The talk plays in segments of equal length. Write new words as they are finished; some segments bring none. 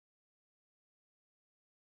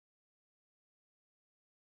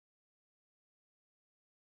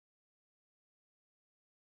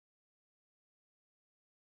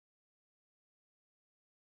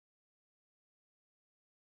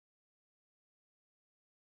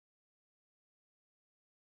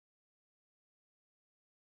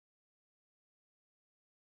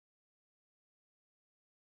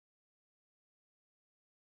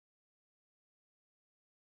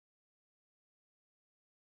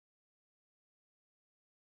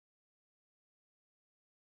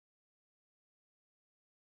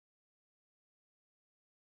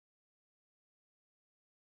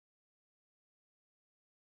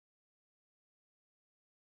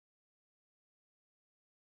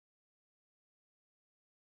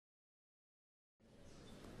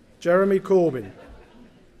Jeremy Corbyn,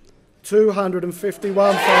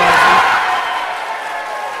 251,000.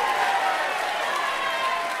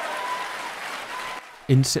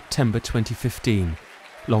 In September 2015,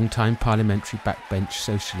 long-time parliamentary backbench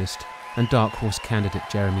socialist and dark horse candidate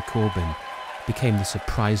Jeremy Corbyn became the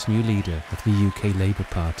surprise new leader of the UK Labour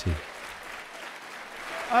Party.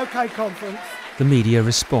 OK, conference. The media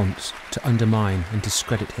response to undermine and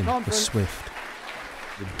discredit him was swift.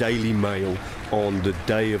 The Daily Mail on the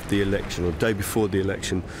day of the election, or day before the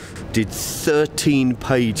election, did 13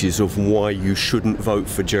 pages of why you shouldn't vote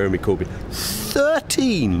for Jeremy Corbyn.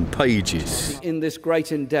 13 pages! In this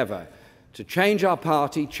great endeavour to change our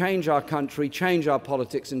party, change our country, change our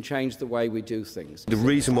politics and change the way we do things. The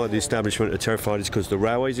reason why the establishment are terrified is because the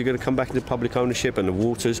railways are going to come back into public ownership, and the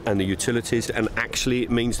waters and the utilities, and actually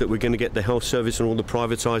it means that we're going to get the health service and all the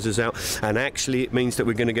privatisers out, and actually it means that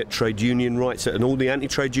we're going to get trade union rights and all the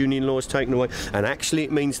anti-trade union laws taken away, and actually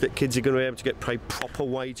it means that kids are going to be able to get paid proper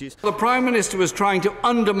wages. The Prime Minister was trying to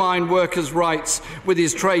undermine workers' rights with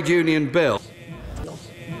his trade union bill.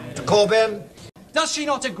 Corbyn, does she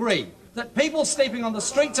not agree that people sleeping on the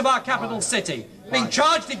streets of our capital city, being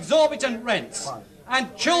charged exorbitant rents,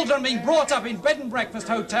 and children being brought up in bed and breakfast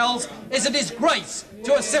hotels is a disgrace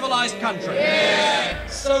to a civilised country? Yeah.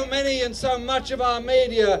 So many and so much of our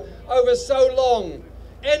media over so long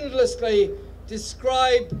endlessly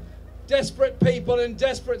described desperate people in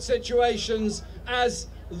desperate situations as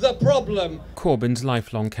the problem. Corbyn's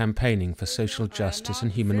lifelong campaigning for social justice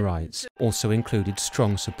and human rights also included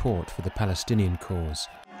strong support for the Palestinian cause.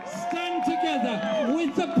 Stand together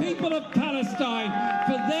with the people of Palestine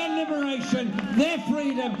for their liberation, their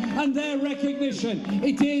freedom and their recognition.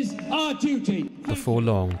 It is our duty. Before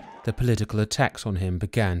long, the political attacks on him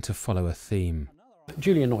began to follow a theme.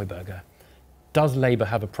 Julia Neuberger, does Labour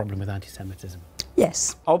have a problem with anti-Semitism?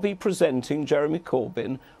 Yes. I'll be presenting Jeremy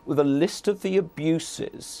Corbyn with a list of the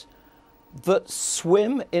abuses that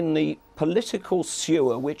swim in the political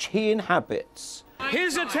sewer which he inhabits.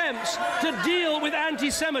 His attempts to deal with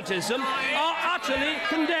anti-Semitism are utterly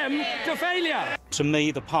condemned to failure. To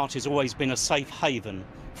me, the party's always been a safe haven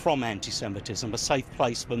from anti-Semitism, a safe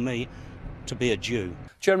place for me to be a Jew.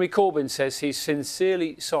 Jeremy Corbyn says he's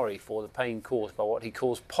sincerely sorry for the pain caused by what he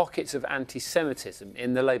calls pockets of anti-Semitism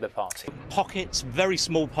in the Labour Party. Pockets, very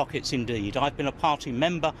small pockets indeed. I've been a party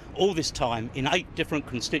member all this time in 8 different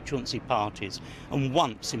constituency parties, and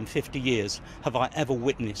once in 50 years have I ever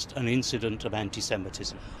witnessed an incident of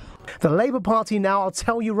anti-Semitism. The Labour Party now, I'll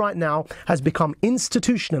tell you right now, has become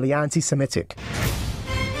institutionally anti-Semitic.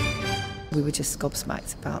 We were just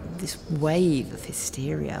gobsmacked about this wave of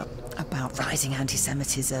hysteria about rising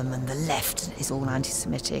anti-Semitism, and the left is all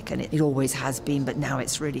anti-Semitic, and it always has been, but now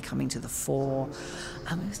it's really coming to the fore.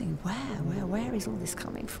 And we were thinking, where is all this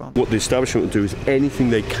coming from? What the establishment will do is anything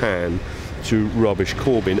they can to rubbish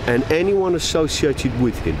Corbyn and anyone associated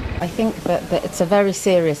with him. I think that it's a very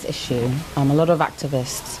serious issue. A lot of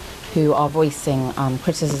activists who are voicing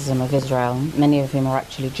criticism of Israel, many of whom are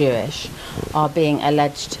actually Jewish, are being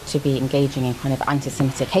alleged to be engaging in kind of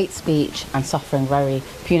anti-Semitic hate speech and suffering very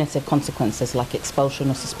punitive consequences like expulsion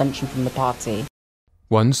or suspension from the party.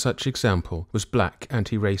 One such example was black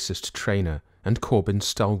anti-racist trainer and Corbyn's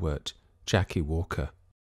stalwart, Jackie Walker.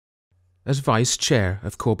 As vice chair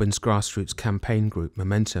of Corbyn's grassroots campaign group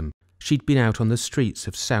Momentum, she'd been out on the streets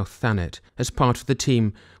of South Thanet as part of the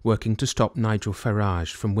team working to stop Nigel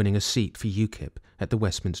Farage from winning a seat for UKIP at the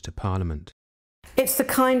Westminster Parliament. It's the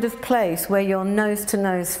kind of place where you're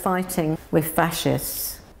nose-to-nose fighting with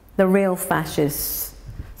fascists, the real fascists.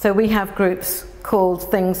 So we have groups called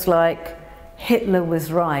things like Hitler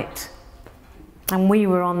was right, and we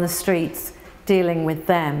were on the streets dealing with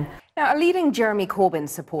them. Now, a leading Jeremy Corbyn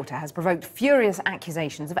supporter has provoked furious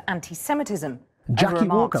accusations of anti-Semitism. Jackie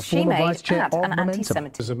Walker, former vice chair of Momentum.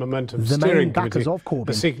 There's a Momentum the steering main backers committee of Corbyn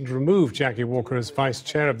are seeking to remove Jackie Walker as vice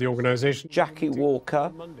chair of the organisation. Jackie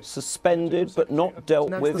Walker suspended but not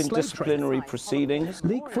dealt with in disciplinary proceedings.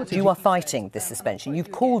 You are fighting this suspension.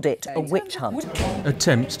 You've called it a witch hunt.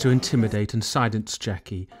 Attempts to intimidate and silence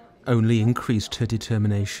Jackie only increased her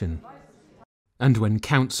determination. And when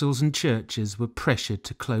councils and churches were pressured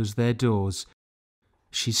to close their doors,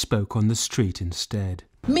 she spoke on the street instead.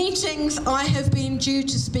 Meetings I have been due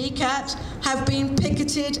to speak at have been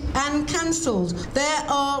picketed and cancelled. There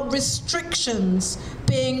are restrictions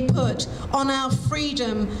being put on our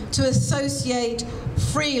freedom to associate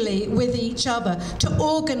freely with each other, to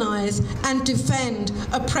organise and defend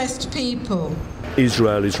oppressed people.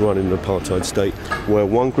 Israel is running an apartheid state where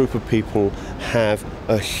one group of people have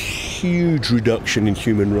a huge reduction in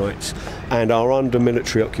human rights and are under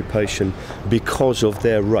military occupation because of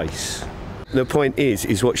their race. The point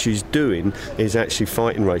is what she's doing is actually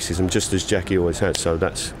fighting racism, just as Jackie always has, so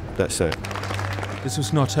that's that. This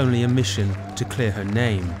was not only a mission to clear her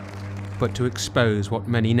name, but to expose what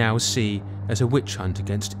many now see as a witch hunt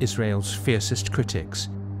against Israel's fiercest critics,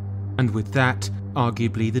 and with that,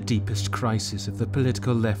 arguably the deepest crisis of the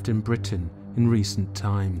political left in Britain in recent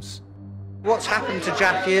times. What's happened to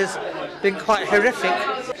Jackie has been quite horrific.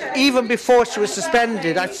 Even before she was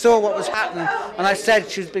suspended, I saw what was happening, and I said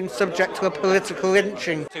she's been subject to a political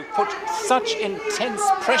lynching. To put such intense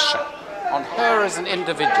pressure on her as an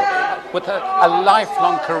individual, with a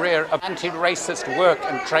lifelong career of anti-racist work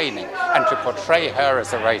and training, and to portray her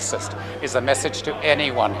as a racist is a message to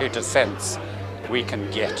anyone who dissents. We can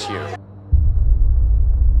get you.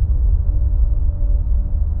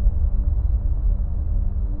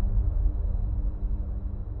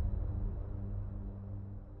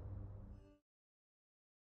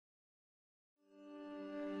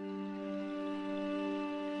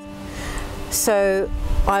 So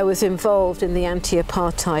I was involved in the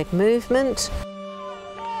anti-apartheid movement.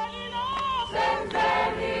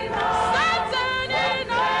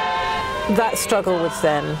 That struggle was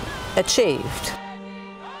then achieved.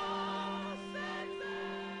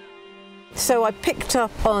 So I picked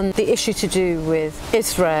up on the issue to do with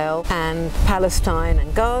Israel and Palestine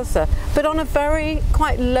and Gaza, but on a very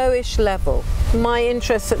quite lowish level. My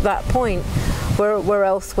interests at that point were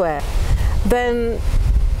elsewhere. Then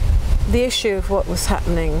the issue of what was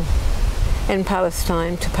happening in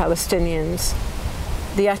Palestine to Palestinians,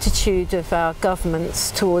 the attitude of our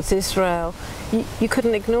governments towards Israel, you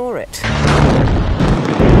couldn't ignore it.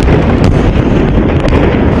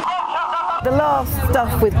 The last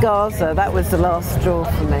stuff with Gaza, that was the last straw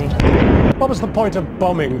for me. What was the point of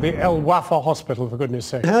bombing the El Wafa hospital, for goodness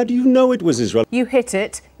sake? How do you know it was Israel? You hit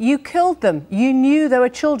it, you killed them, you knew there were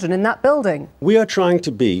children in that building. We are trying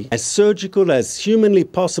to be as surgical as humanly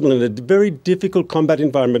possible in a very difficult combat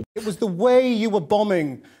environment. It was the way you were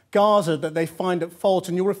bombing Gaza that they find at fault,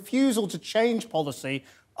 and your refusal to change policy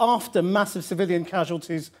after massive civilian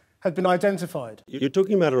casualties had been identified. You're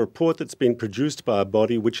talking about a report that's been produced by a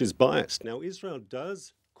body which is biased. Now, Israel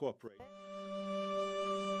does cooperate.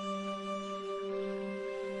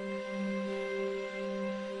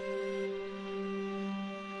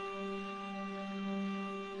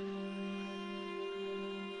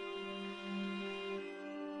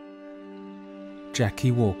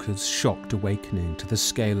 Jackie Walker's shocked awakening to the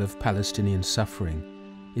scale of Palestinian suffering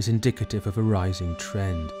is indicative of a rising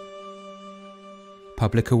trend.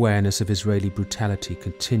 Public awareness of Israeli brutality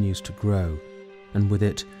continues to grow, and with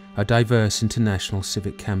it, a diverse international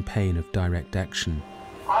civic campaign of direct action.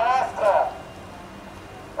 I asked her,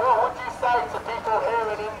 what would you say to people here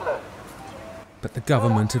in England? But the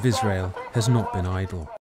government of Israel has not been idle.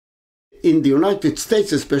 In the United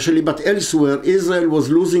States especially, but elsewhere, Israel was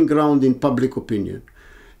losing ground in public opinion,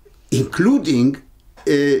 including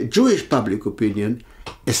Jewish public opinion,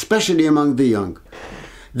 especially among the young.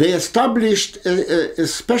 They established a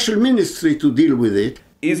special ministry to deal with it.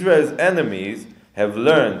 Israel's enemies have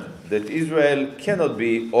learned that Israel cannot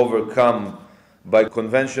be overcome by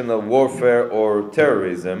conventional warfare or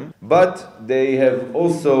terrorism, but they have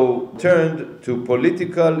also turned to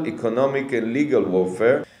political, economic, and legal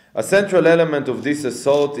warfare. A central element of this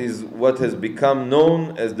assault is what has become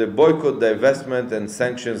known as the Boycott, Divestment and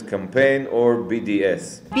Sanctions Campaign, or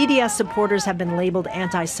BDS. BDS supporters have been labeled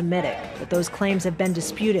anti-Semitic, but those claims have been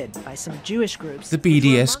disputed by some Jewish groups. The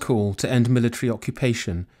BDS call to end military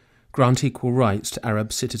occupation, grant equal rights to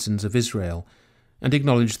Arab citizens of Israel, and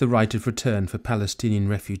acknowledge the right of return for Palestinian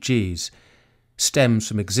refugees stems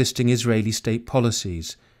from existing Israeli state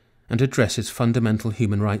policies and addresses fundamental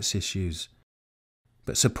human rights issues.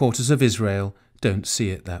 But supporters of Israel don't see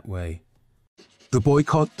it that way. The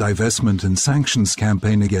Boycott, Divestment and Sanctions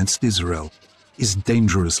campaign against Israel is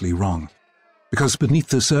dangerously wrong, because beneath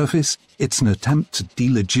the surface, it's an attempt to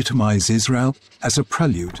delegitimize Israel as a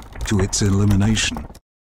prelude to its elimination.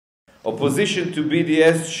 Opposition to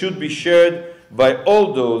BDS should be shared by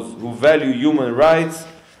all those who value human rights,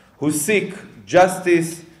 who seek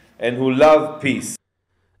justice, and who love peace.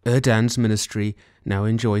 Erdan's ministry now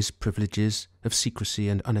enjoys privileges of secrecy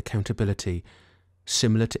and unaccountability,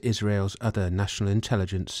 similar to Israel's other national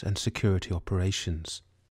intelligence and security operations.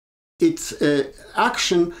 Its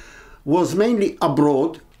action was mainly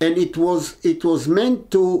abroad, and it was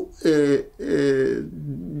meant to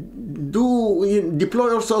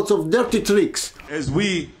deploy all sorts of dirty tricks. As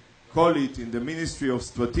we call it in the Ministry of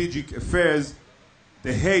Strategic Affairs,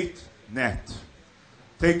 the hate net.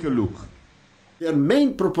 Take a look. Their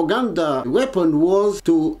main propaganda weapon was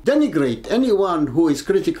to denigrate anyone who is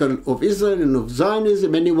critical of Israel and of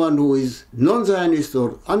Zionism, anyone who is non-Zionist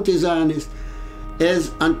or anti-Zionist,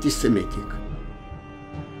 as anti-Semitic.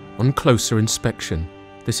 On closer inspection,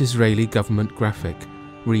 this Israeli government graphic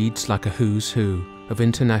reads like a who's who of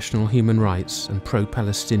international human rights and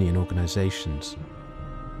pro-Palestinian organizations.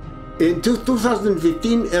 In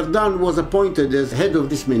 2015, Erdogan was appointed as head of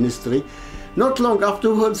this ministry. Not long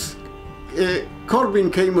afterwards, Corbyn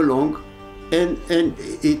came along, and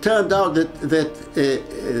it turned out that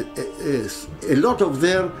a lot of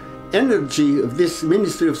their energy of this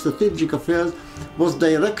Ministry of Strategic Affairs was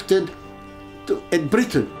directed at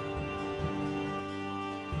Britain.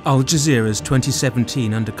 Al Jazeera's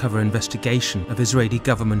 2017 undercover investigation of Israeli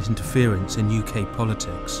government interference in UK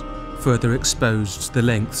politics further exposed the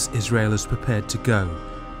lengths Israel is prepared to go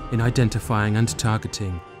in identifying and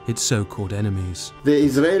targeting its so-called enemies. The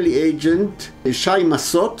Israeli agent, Shai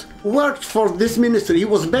Massot, worked for this ministry. He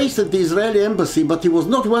was based at the Israeli embassy, but he was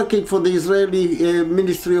not working for the Israeli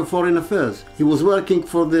Ministry of Foreign Affairs. He was working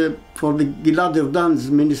for the Gilad Erdan's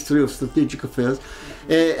Ministry of Strategic Affairs.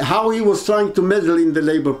 How he was trying to meddle in the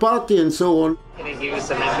Labour Party and so on. Can I give you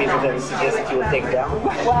some MPs that you suggest you would take down?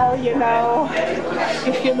 Well, you know,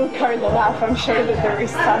 if you look hard enough, I'm sure that there is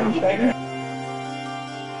something.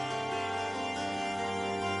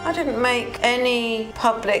 I didn't make any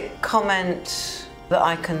public comment that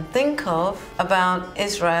I can think of about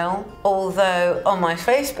Israel, although on my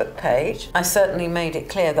Facebook page I certainly made it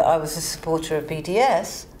clear that I was a supporter of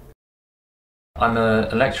BDS. I'm a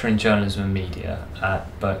lecturer in journalism and media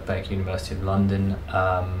at Birkbeck University of London.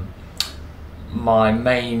 My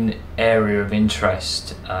main area of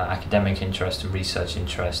interest, academic interest and research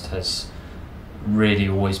interest, has really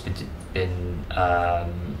always been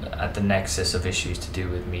at the nexus of issues to do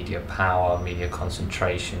with media power, media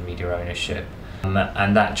concentration, media ownership,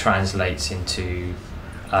 and that translates into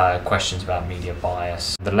questions about media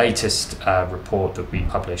bias. The latest report that we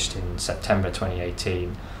published in September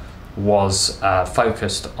 2018 was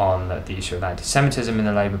focused on the issue of anti-Semitism in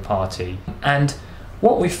the Labour Party, and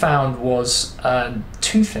what we found was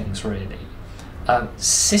two things really.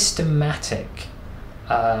 Systematic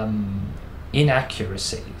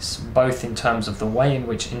inaccuracies, both in terms of the way in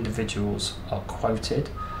which individuals are quoted,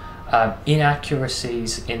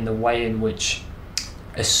 inaccuracies in the way in which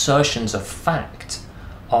assertions of fact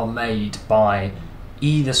are made by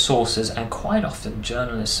either sources, and quite often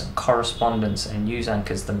journalists and correspondents and news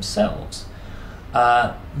anchors themselves,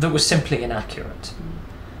 that were simply inaccurate.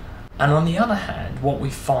 And on the other hand, what we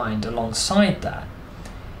find alongside that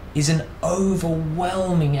is an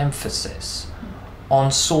overwhelming emphasis on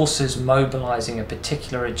sources mobilizing a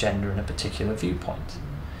particular agenda and a particular viewpoint.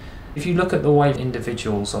 If you look at the way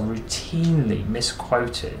individuals are routinely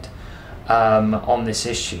misquoted on this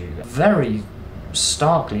issue, very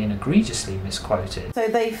starkly and egregiously misquoted. So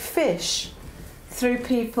they fish through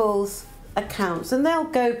people's accounts, and they'll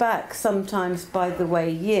go back sometimes, by the way,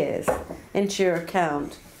 years into your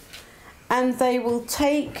account, and they will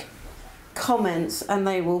take comments and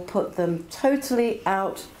they will put them totally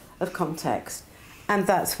out of context. And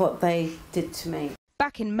that's what they did to me.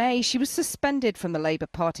 Back in May, she was suspended from the Labour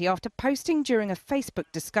Party after posting during a Facebook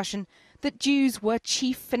discussion that Jews were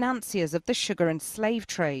chief financiers of the sugar and slave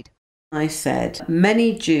trade. I said,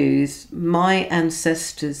 many Jews, my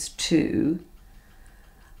ancestors too,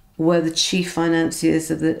 were the chief financiers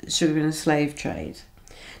of the sugar and slave trade.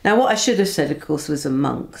 Now, what I should have said, of course, was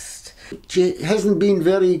amongst. She hasn't been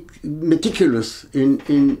very meticulous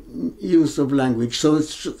in use of language, so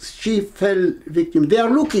she fell victim. They are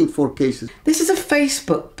looking for cases. This is a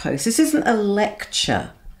Facebook post. This isn't a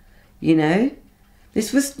lecture, you know.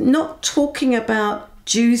 This was not talking about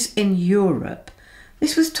Jews in Europe.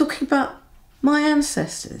 This was talking about my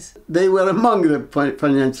ancestors. They were among the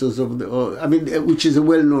financiers of the, which is a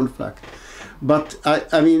well-known fact. But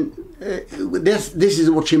this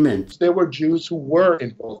is what she meant. There were Jews who were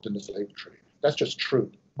involved in the slave trade. That's just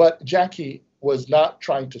true. But Jackie was not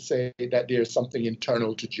trying to say that there's something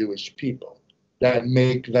internal to Jewish people that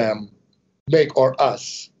make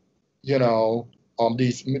us, you know,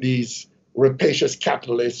 these rapacious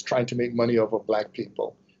capitalists trying to make money off of black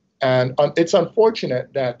people. And it's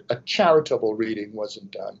unfortunate that a charitable reading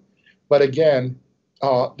wasn't done. But again,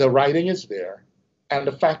 the writing is there. And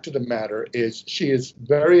the fact of the matter is she is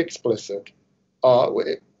very explicit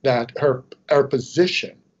that her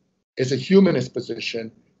position is a humanist position,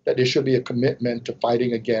 that there should be a commitment to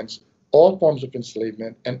fighting against all forms of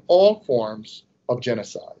enslavement and all forms of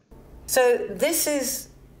genocide. So this is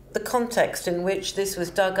the context in which this was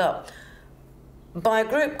dug up. by a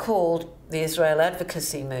group called the Israel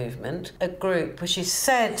Advocacy Movement, a group which is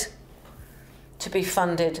said to be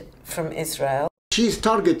funded from Israel. She is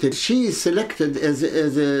targeted. She is selected as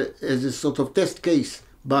a sort of test case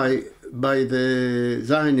by the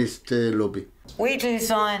Zionist lobby. We do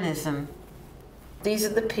Zionism. These are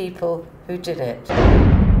the people who did it.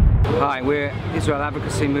 Hi, we're Israel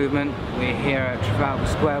Advocacy Movement. We're here at Trafalgar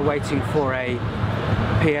Square waiting for a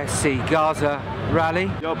PSC Gaza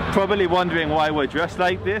rally. You're probably wondering why we're dressed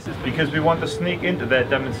like this. It's because we want to sneak into their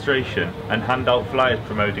demonstration and hand out flyers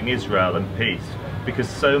promoting Israel and peace. Because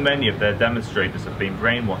so many of their demonstrators have been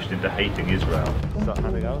brainwashed into hating Israel. Start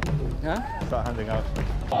handing out. Huh? Start handing out.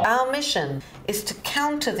 Our mission is to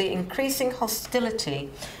counter the increasing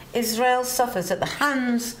hostility Israel suffers at the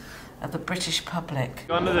hands of the British public.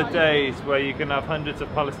 One of the days where you can have hundreds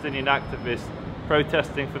of Palestinian activists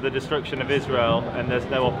protesting for the destruction of Israel and there's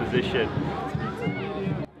no opposition.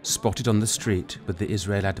 Spotted on the street with the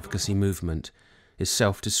Israel Advocacy Movement is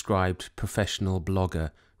self-described professional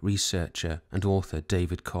blogger, researcher and author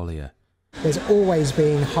David Collier. There's always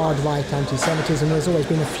been hard-right anti-Semitism, there's always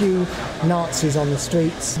been a few Nazis on the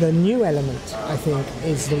streets. The new element, I think,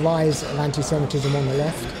 is the rise of anti-Semitism on the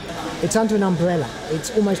left. It's under an umbrella,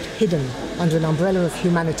 it's almost hidden under an umbrella of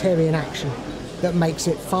humanitarian action that makes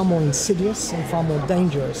it far more insidious and far more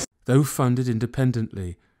dangerous. Though funded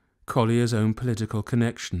independently, Collier's own political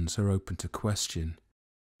connections are open to question.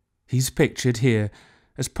 He's pictured here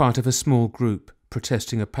as part of a small group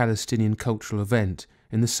protesting a Palestinian cultural event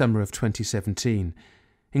in the summer of 2017,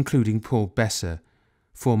 including Paul Besser,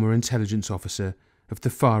 former intelligence officer of the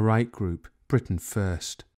far-right group Britain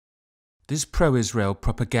First. This pro-Israel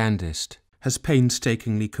propagandist has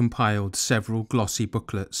painstakingly compiled several glossy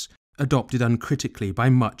booklets adopted uncritically by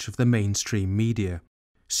much of the mainstream media,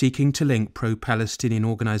 seeking to link pro-Palestinian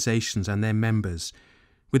organisations and their members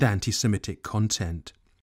with anti-Semitic content.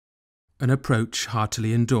 An approach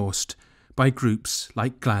heartily endorsed by groups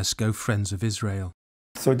like Glasgow Friends of Israel.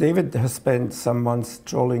 So David has spent some months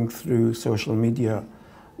trawling through social media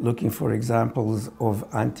looking for examples of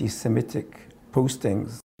anti-Semitic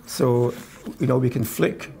postings. So, we can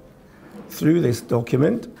flick through this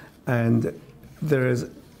document and there is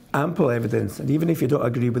ample evidence, and even if you don't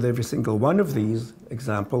agree with every single one of these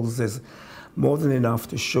examples, there's more than enough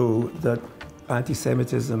to show that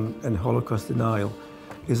anti-Semitism and Holocaust denial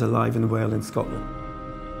is alive and well in Scotland.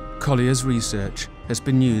 Collier's research has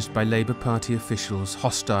been used by Labour Party officials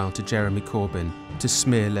hostile to Jeremy Corbyn to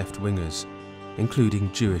smear left-wingers,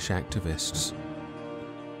 including Jewish activists.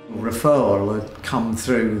 Referral had come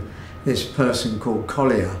through this person called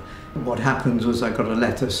Collier. What happened was I got a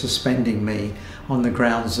letter suspending me on the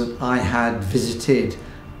grounds that I had visited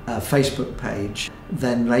a Facebook page.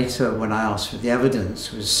 Then later, when I asked for the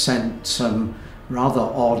evidence, was sent some rather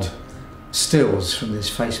odd stills from this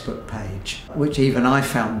Facebook page, which even I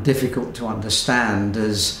found difficult to understand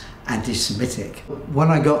as anti-Semitic. When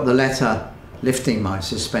I got the letter lifting my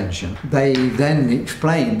suspension, they then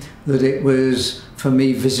explained that it was for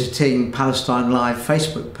me visiting Palestine Live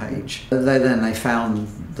Facebook page. They found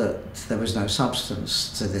that there was no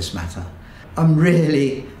substance to this matter. I'm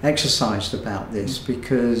really exercised about this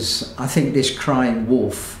because I think this crying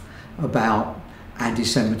wolf about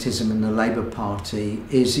anti-Semitism in the Labour Party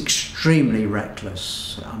is extremely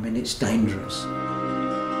reckless. I mean, it's dangerous.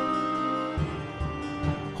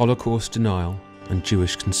 Holocaust denial and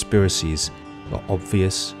Jewish conspiracies are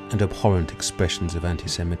obvious and abhorrent expressions of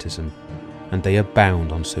anti-Semitism, and they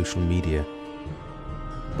abound on social media.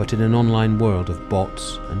 But in an online world of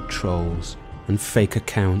bots and trolls and fake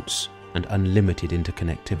accounts and unlimited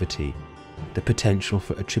interconnectivity, the potential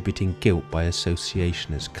for attributing guilt by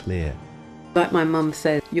association is clear. Like my mum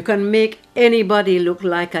said, you can make anybody look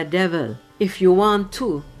like a devil if you want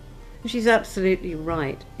to. She's absolutely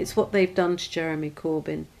right. It's what they've done to Jeremy Corbyn.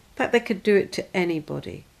 In fact, they could do it to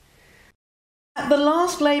anybody. At the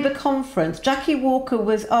last Labour conference, Jackie Walker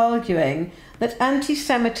was arguing that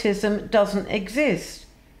anti-Semitism doesn't exist.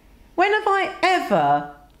 When have I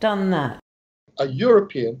ever done that? A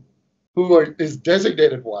European who is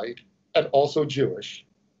designated white and also Jewish,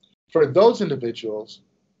 for those individuals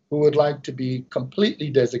who would like to be completely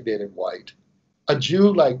designated white, a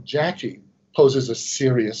Jew like Jackie poses a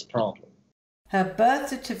serious problem. Her birth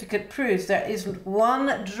certificate proves there isn't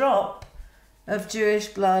one drop of Jewish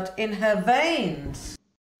blood in her veins.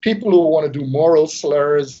 People who want to do moral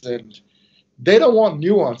slurs, and they don't want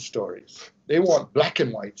nuanced stories. They want black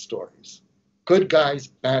and white stories. Good guys,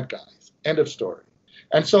 bad guys. End of story.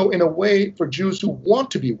 And so in a way, for Jews who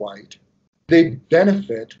want to be white, they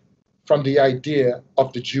benefit from the idea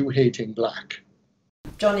of the Jew hating black.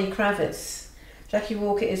 Johnny Kravitz Jackie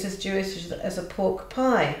Walker is as Jewish as a pork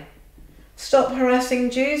pie. Stop harassing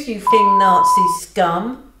Jews, you f***ing Nazi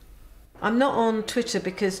scum. I'm not on Twitter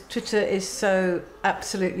because Twitter is so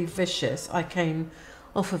absolutely vicious. I came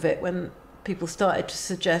off of it when people started to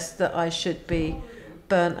suggest that I should be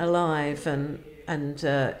burnt alive and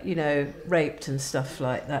you know, raped and stuff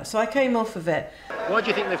like that. So I came off of it. Why do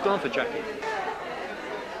you think they've gone for Jackie?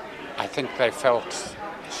 I think they felt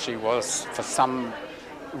she was, for some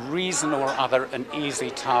reason or other, an easy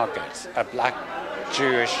target. A black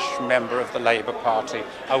Jewish member of the Labour Party,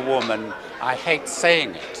 a woman. I hate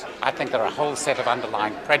saying it. I think there are a whole set of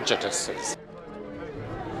underlying prejudices.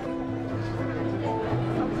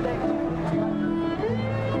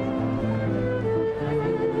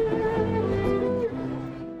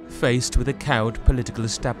 Faced with a cowed political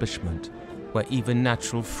establishment, where even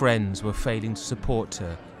natural friends were failing to support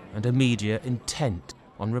her, and a media intent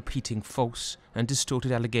on repeating false and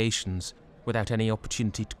distorted allegations without any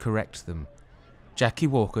opportunity to correct them, Jackie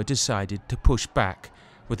Walker decided to push back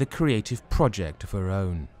with a creative project of her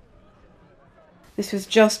own. This was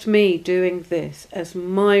just me doing this as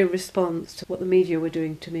my response to what the media were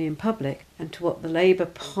doing to me in public and to what the Labour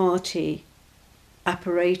Party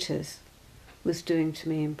apparatus was doing to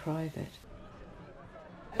me in private.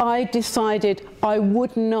 I decided I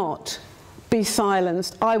would not be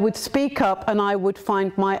silenced. I would speak up and I would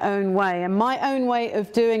find my own way. And my own way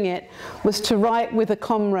of doing it was to write with a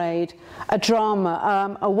comrade a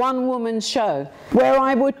drama, a one-woman show, where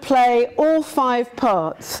I would play all 5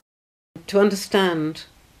 parts. To understand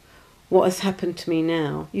what has happened to me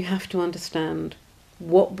now, you have to understand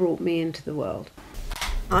what brought me into the world.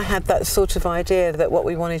 I had that sort of idea that what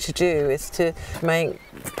we wanted to do is to make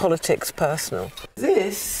politics personal.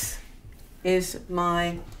 This is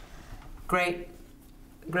my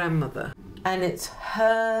great-grandmother, and it's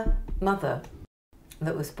her mother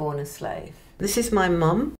that was born a slave. This is my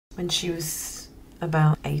mum when she was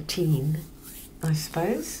about 18, I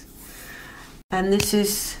suppose. And this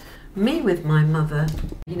is me with my mother.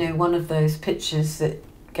 You know, one of those pictures that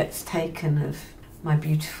gets taken of my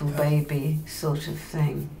beautiful baby sort of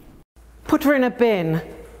thing. Put her in a bin,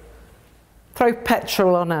 throw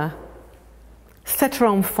petrol on her, set her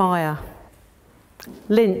on fire,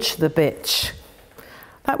 lynch the bitch.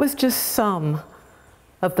 That was just some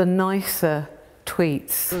of the nicer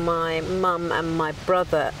tweets. My mum and my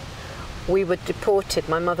brother, we were deported.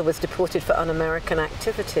 My mother was deported for un-American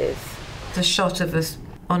activities. The shot of us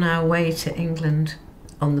on our way to England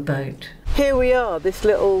on the boat. Here we are, this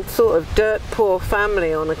little sort of dirt poor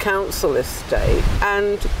family on a council estate,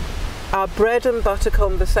 and our bread and butter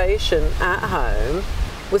conversation at home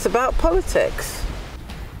was about politics.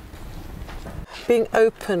 Being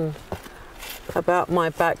open about my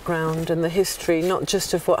background and the history, not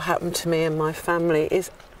just of what happened to me and my family,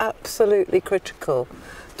 is absolutely critical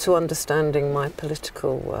to understanding my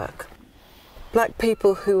political work. Black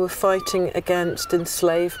people who were fighting against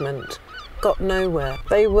enslavement got nowhere.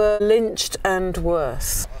 They were lynched and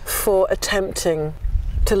worse for attempting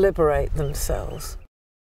to liberate themselves.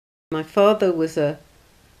 My father was a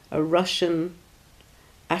Russian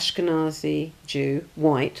Ashkenazi Jew,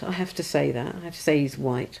 white, I have to say that, I have to say he's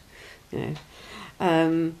white, you know.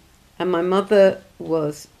 And my mother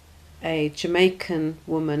was a Jamaican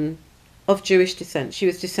woman of Jewish descent. She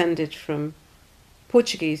was descended from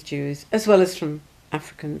Portuguese Jews as well as from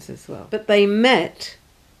Africans as well. But they met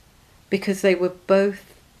because they were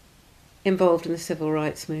both involved in the civil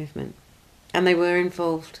rights movement, and they were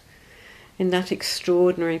involved in that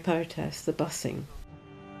extraordinary protest, the busing.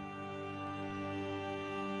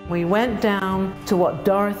 We went down to what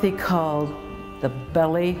Dorothy called the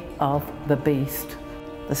belly of the beast,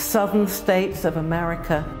 the southern states of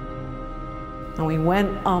America, and we went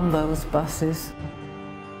on those buses.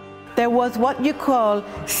 There was what you call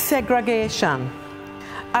segregation.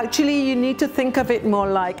 Actually, you need to think of it more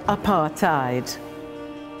like apartheid.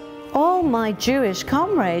 All my Jewish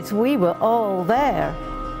comrades, we were all there.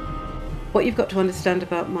 What you've got to understand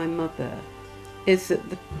about my mother is that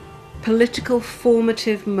the political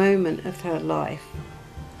formative moment of her life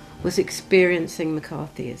was experiencing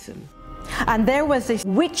McCarthyism. And there was this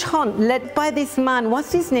witch hunt led by this man,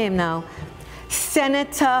 what's his name now?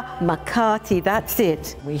 Senator McCarthy, that's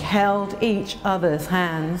it. We held each other's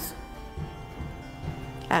hands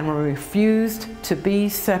and we refused to be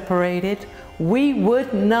separated. We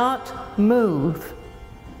would not move.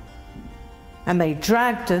 And they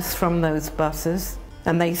dragged us from those buses,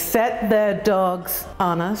 and they set their dogs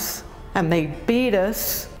on us, and they beat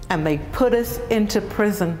us, and they put us into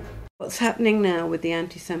prison. What's happening now with the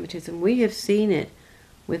anti-Semitism, we have seen it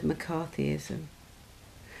with McCarthyism.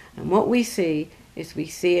 And what we see is we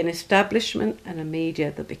see an establishment and a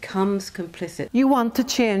media that becomes complicit. You want to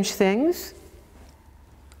change things.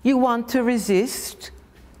 You want to resist.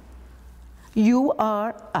 You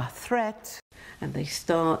are a threat. And they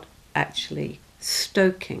start actually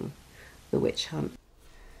stoking the witch hunt.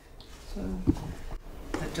 So,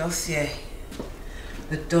 the dossier,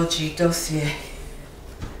 the dodgy dossier.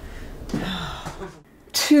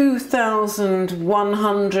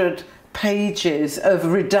 2,100 pages of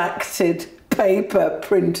redacted paper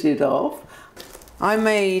printed off. I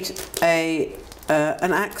made an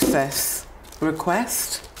access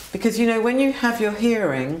request because, you know, when you have your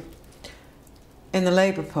hearing in the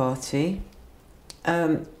Labour Party,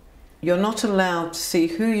 you're not allowed to see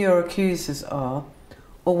who your accusers are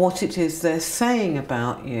or what it is they're saying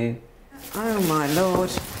about you. Oh my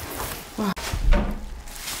Lord.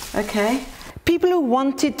 Okay. People who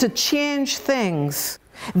wanted to change things,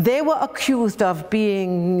 they were accused of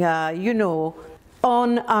being, you know,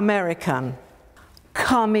 un-American,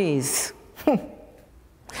 commies.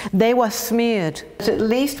 They were smeared. At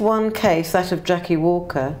least one case, that of Jackie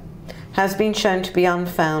Walker, has been shown to be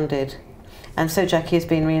unfounded. And so Jackie has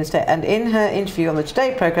been reinstated. And in her interview on the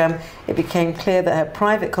Today programme, it became clear that her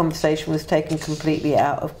private conversation was taken completely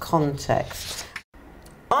out of context.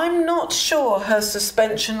 I'm not sure her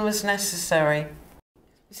suspension was necessary.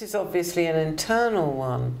 This is obviously an internal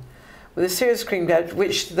one, with a serious screen grab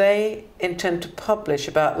which they intend to publish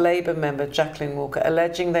about Labour member Jacqueline Walker,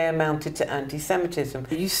 alleging they amounted to anti-Semitism.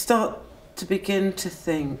 You start to begin to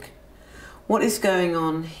think, what is going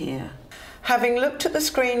on here? Having looked at the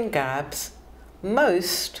screen grabs,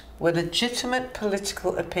 most were legitimate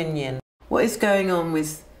political opinion. What is going on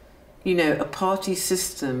with, you know, a party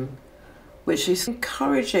system which is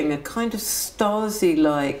encouraging a kind of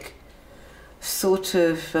Stasi-like sort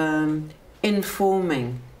of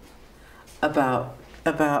informing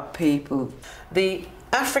about people. The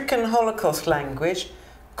African Holocaust language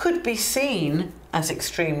could be seen as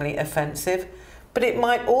extremely offensive, but it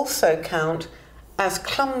might also count as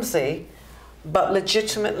clumsy but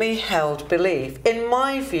legitimately held belief. In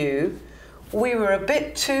my view, we were a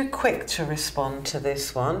bit too quick to respond to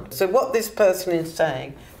this one. So what this person is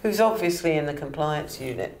saying, who's obviously in the compliance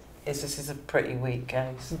unit, is this is a pretty weak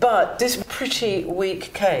case. But this pretty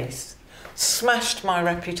weak case smashed my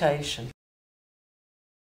reputation.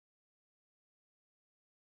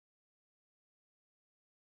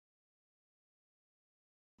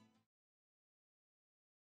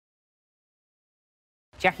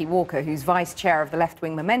 Jackie Walker, who's vice chair of the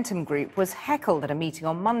left-wing Momentum Group, was heckled at a meeting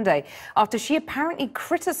on Monday after she apparently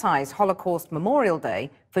criticised Holocaust Memorial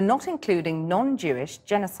Day for not including non-Jewish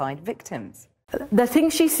genocide victims. The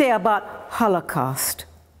things she say about Holocaust.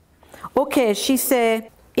 Okay, she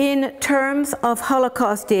say, in terms of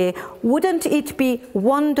Holocaust Day, wouldn't it be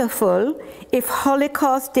wonderful if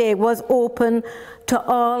Holocaust Day was open to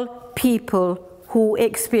all people who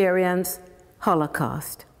experience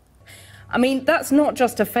Holocaust? I mean, that's not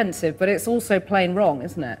just offensive, but it's also plain wrong,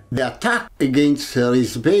 isn't it? The attack against her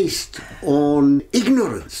is based on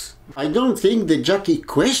ignorance. I don't think that Jackie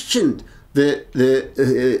questioned the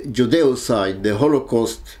Judeo-side, the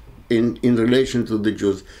Holocaust in relation to the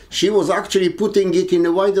Jews. She was actually putting it in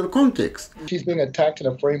a wider context. She's being attacked in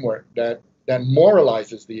a framework that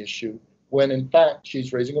moralizes the issue when in fact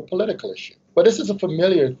she's raising a political issue. But this is a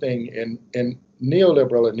familiar thing in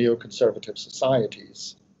neoliberal and neoconservative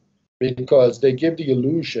societies, because they give the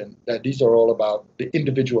illusion that these are all about the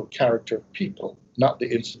individual character of people, not the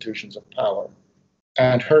institutions of power.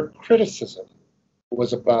 And her criticism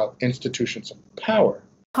was about institutions of power.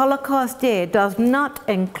 Holocaust Day does not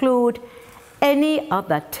include any of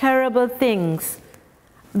the terrible things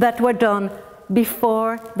that were done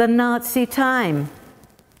before the Nazi time.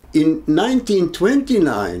 In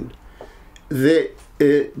 1929, the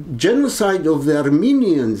genocide of the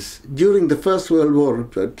Armenians during the First World War,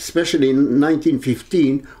 especially in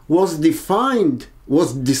 1915, was described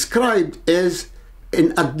as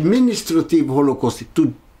an administrative Holocaust.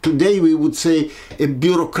 Today we would say a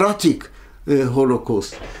bureaucratic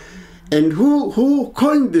Holocaust. And who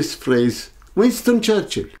coined this phrase? Winston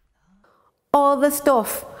Churchill. All the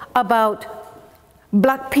stuff about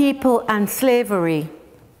black people and slavery,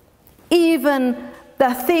 even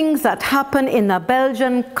the things that happened in the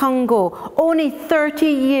Belgian Congo only 30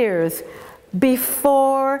 years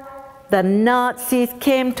before the Nazis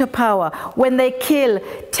came to power, when they killed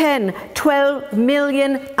 10, 12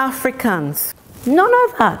 million Africans. None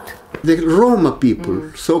of that. The Roma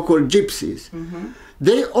people, so-called gypsies,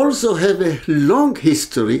 they also have a long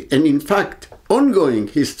history, and in fact, ongoing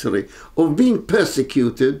history of being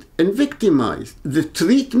persecuted and victimized. The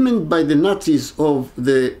treatment by the Nazis of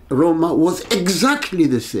the Roma was exactly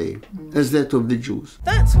the same as that of the Jews.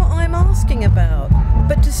 That's what I'm asking about.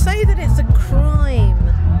 But to say that it's a crime,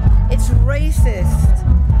 it's racist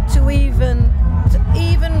to even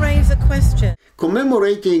raise a question.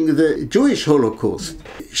 Commemorating the Jewish Holocaust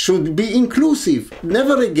should be inclusive.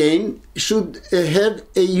 Never again should have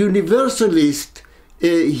a universalist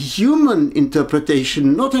human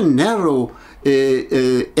interpretation, not a narrow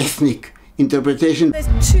ethnic interpretation.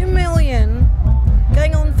 There's 2 million,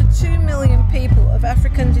 going on for 2 million people of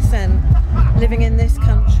African descent living in this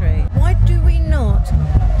country. Why do we not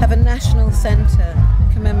have a national centre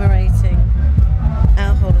commemorating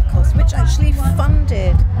our Holocaust, which actually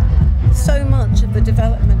funded so much of the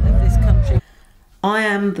development of this country? I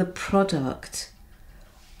am the product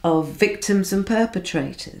of victims and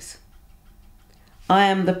perpetrators. I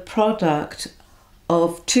am the product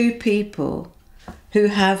of 2 people who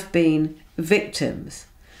have been victims,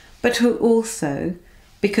 but who also,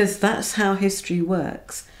 because that's how history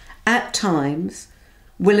works, at times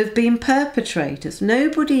will have been perpetrators.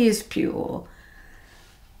 Nobody is pure.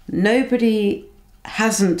 Nobody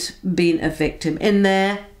hasn't been a victim in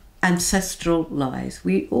their ancestral lives.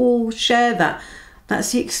 We all share that.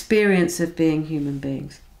 That's the experience of being human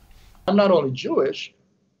beings. I'm not only Jewish,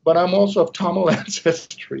 but I'm also of Tamil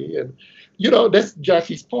ancestry. And, you know, that's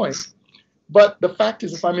Jackie's point. But the fact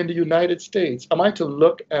is, if I'm in the United States, am I to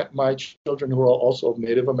look at my children who are also of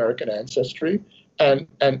Native American ancestry and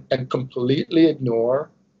completely ignore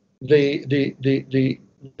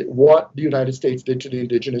what the United States did to the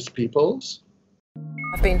indigenous peoples?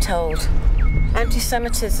 I've been told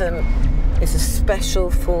anti-Semitism is a special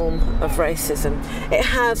form of racism. It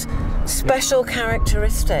has special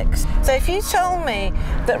characteristics. So if you told me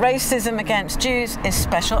that racism against Jews is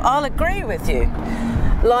special, I'll agree with you.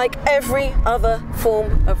 Like every other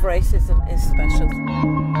form of racism is special.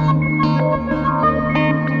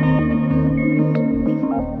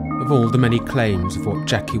 Of all the many claims of what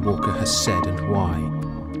Jackie Walker has said and why,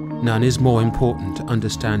 none is more important to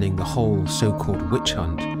understanding the whole so-called witch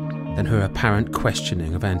hunt than her apparent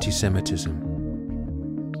questioning of anti-Semitism.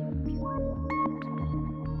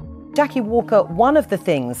 Jackie Walker, one of the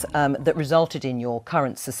things that resulted in your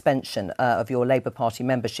current suspension of your Labour Party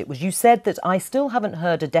membership was you said that I still haven't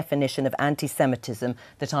heard a definition of anti-Semitism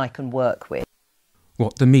that I can work with.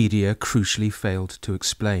 What the media crucially failed to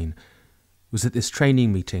explain was that this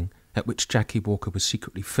training meeting, at which Jackie Walker was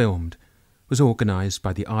secretly filmed, was organised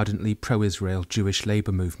by the ardently pro-Israel Jewish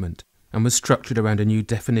labour movement and was structured around a new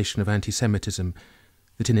definition of anti-Semitism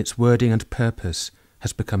that in its wording and purpose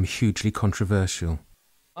has become hugely controversial.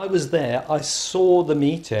 I was there, I saw the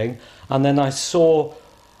meeting, and then I saw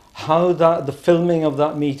how the filming of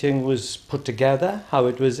that meeting was put together, how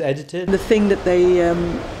it was edited. The thing that they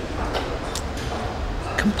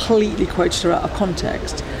completely quoted her out of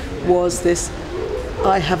context was this,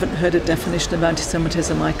 I haven't heard a definition of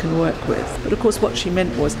anti-Semitism I can work with. But of course what she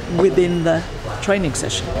meant was within the training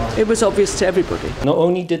session. It was obvious to everybody. Not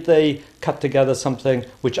only did they cut together something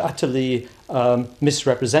which utterly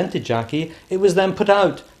misrepresented Jackie, it was then put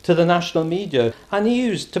out to the national media and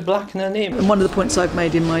used to blacken her name. And one of the points I've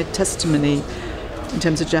made in my testimony in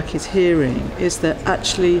terms of Jackie's hearing is that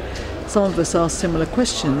actually some of us asked similar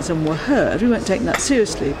questions and were heard. We weren't taking that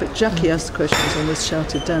seriously, but Jackie asked the questions and was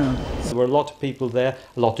shouted down. There were a lot of people there,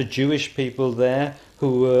 a lot of Jewish people there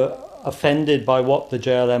who were offended by what the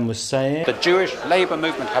JLM was saying. The Jewish labour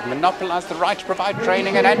movement have monopolised the right to provide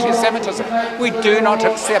training in anti-Semitism. We do not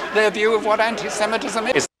accept their view of what anti-Semitism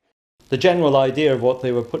is. The general idea of what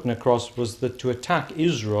they were putting across was that to attack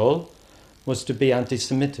Israel was to be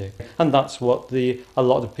anti-Semitic, and that's what a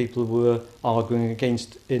lot of people were arguing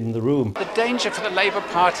against in the room. The danger for the Labour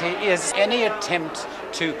Party is any attempt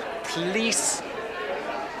to police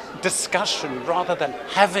discussion rather than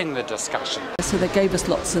having the discussion. So they gave us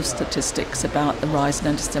lots of statistics about the rise in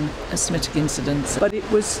anti-Semitic incidents, but it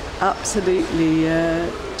was absolutely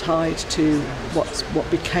tied to what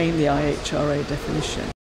became the IHRA definition.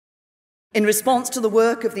 In response to the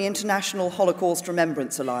work of the International Holocaust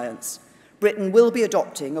Remembrance Alliance, Britain will be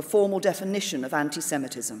adopting a formal definition of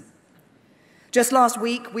anti-Semitism. Just last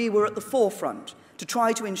week, we were at the forefront to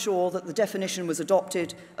try to ensure that the definition was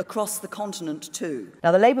adopted across the continent too.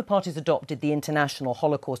 Now, the Labour Party's adopted the International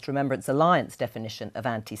Holocaust Remembrance Alliance definition of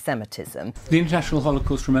anti-Semitism. The International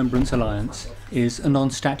Holocaust Remembrance Alliance is a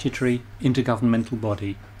non-statutory intergovernmental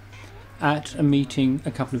body. At a meeting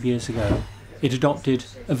a couple of years ago, it adopted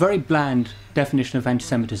a very bland definition of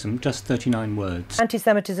anti-Semitism, just 39 words.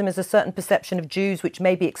 Anti-Semitism is a certain perception of Jews which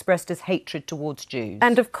may be expressed as hatred towards Jews.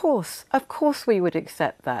 And of course we would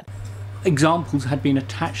accept that. Examples had been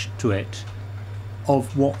attached to it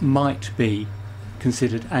of what might be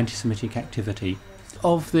considered anti-Semitic activity.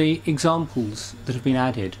 Of the examples that have been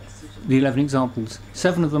added, the 11 examples,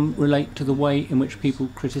 7 of them relate to the way in which people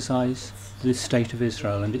criticise the state of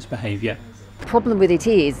Israel and its behaviour. The problem with it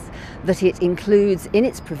is that it includes in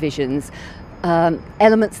its provisions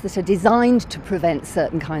elements that are designed to prevent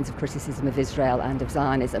certain kinds of criticism of Israel and of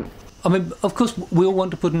Zionism. I mean, of course, we all want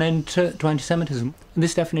to put an end to anti-Semitism.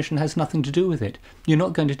 This definition has nothing to do with it. You're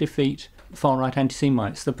not going to defeat far-right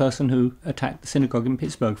anti-Semites, the person who attacked the synagogue in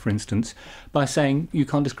Pittsburgh, for instance, by saying you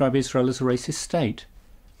can't describe Israel as a racist state.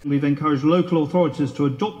 We've encouraged local authorities to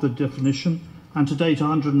adopt the definition, and to date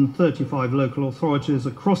 135 local authorities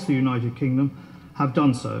across the United Kingdom have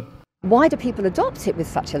done so. Why do people adopt it with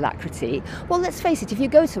such alacrity? Well, let's face it, if you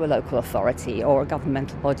go to a local authority or a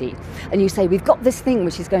governmental body and you say, we've got this thing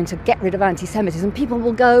which is going to get rid of anti-Semitism, people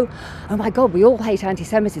will go, oh my God, we all hate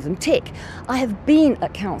anti-Semitism, tick. I have been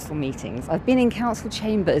at council meetings, I've been in council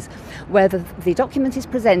chambers where the document is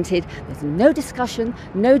presented, there's no discussion,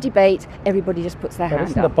 no debate, everybody just puts their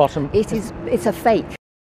hand up. It's a fake.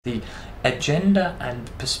 The agenda and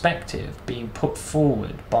perspective being put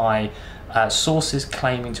forward by sources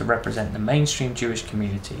claiming to represent the mainstream Jewish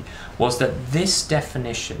community was that this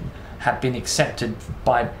definition had been accepted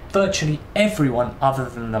by virtually everyone other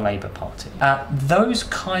than the Labour Party. Those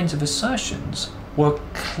kinds of assertions were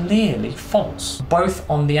clearly false, both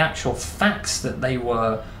on the actual facts that they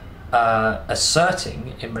were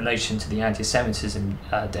asserting in relation to the anti-Semitism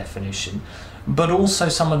definition, but also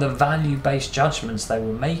some of the value-based judgments they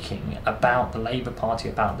were making about the Labour Party,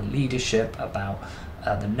 about the leadership, about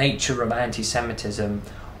the nature of anti-Semitism,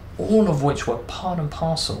 all of which were part and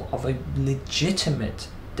parcel of a legitimate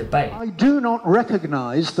debate. I do not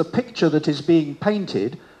recognise the picture that is being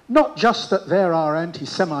painted, not just that there are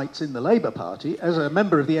anti-Semites in the Labour Party, as a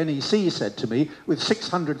member of the NEC said to me, with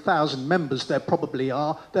 600,000 members there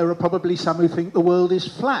are probably some who think the world is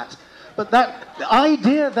flat. But that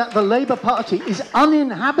idea that the Labour Party is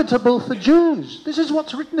uninhabitable for Jews, this is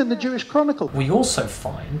what's written in the Jewish Chronicle. We also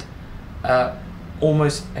find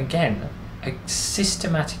almost, again, a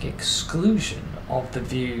systematic exclusion of the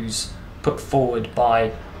views put forward by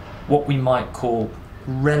what we might call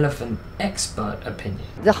relevant expert opinion.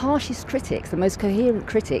 The harshest critics, the most coherent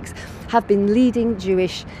critics, have been leading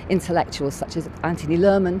Jewish intellectuals such as Anthony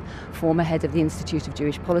Lerman, former head of the Institute of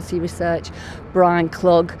Jewish Policy Research, Brian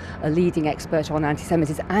Klug, a leading expert on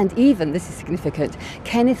anti-Semitism, and even, this is significant,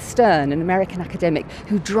 Kenneth Stern, an American academic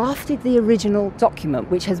who drafted the original document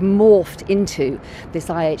which has morphed into this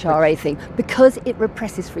IHRA thing because it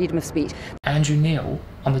represses freedom of speech. Andrew Neil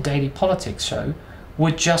on the Daily Politics show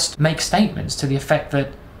would just make statements to the effect that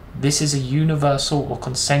this is a universal or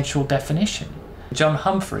consensual definition. John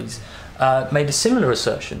Humphreys made a similar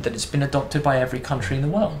assertion that it's been adopted by every country in the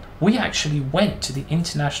world. We actually went to the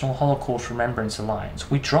International Holocaust Remembrance Alliance,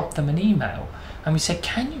 we dropped them an email and we said,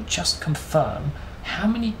 can you just confirm how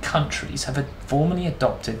many countries have formally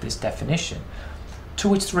adopted this definition? To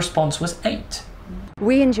which the response was 8.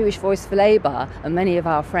 We in Jewish Voice for Labour and many of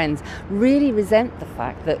our friends really resent the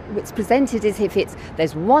fact that it's presented as if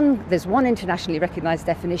there's one internationally recognised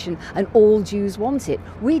definition and all Jews want it.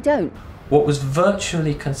 We don't. What was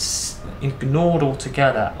virtually ignored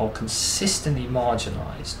altogether or consistently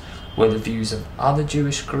marginalised were the views of other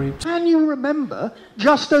Jewish groups. Can you remember,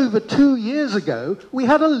 just over 2 years ago, we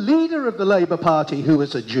had a leader of the Labour Party who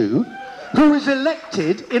was a Jew, who was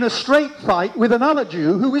elected in a straight fight with another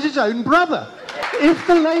Jew who was his own brother. If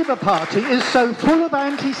the Labour Party is so full of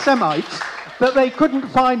anti-Semites that they couldn't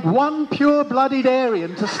find one pure-blooded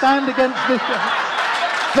Aryan to stand against this,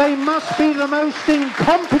 they must be the most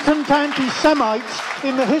incompetent anti-Semites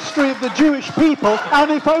in the history of the Jewish people,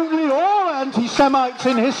 and if only all anti-Semites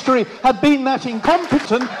in history had been that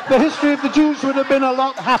incompetent, the history of the Jews would have been a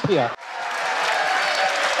lot happier.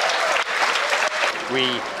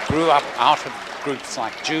 We grew up out of groups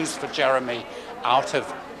like Jews for Jeremy, out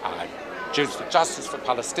of Jews for Justice for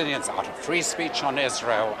Palestinians, out of Free Speech on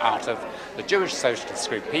Israel, out of the Jewish Socialist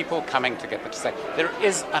Group, people coming together to say there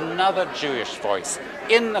is another Jewish voice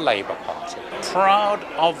in the Labour Party, proud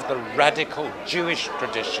of the radical Jewish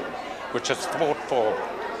tradition which has fought for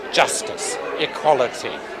justice,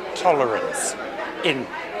 equality, tolerance in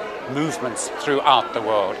movements throughout the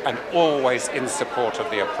world and always in support of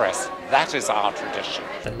the oppressed. That is our tradition.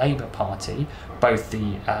 The Labour Party, both the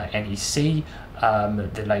NEC,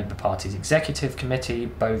 the Labour Party's Executive Committee,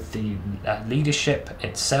 both the leadership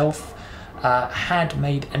itself, had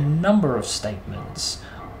made a number of statements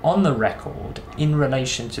on the record in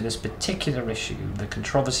relation to this particular issue, the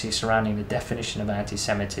controversy surrounding the definition of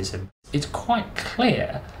anti-Semitism. It's quite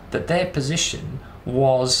clear that their position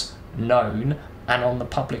was known and on the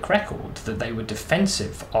public record, that they were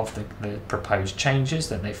defensive of the proposed changes,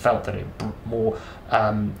 that they felt that it more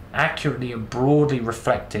accurately and broadly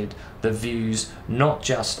reflected the views not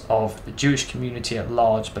just of the Jewish community at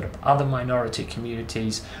large, but of other minority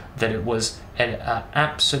communities, that it was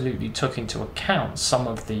absolutely took into account some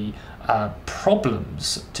of the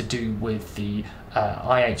problems to do with the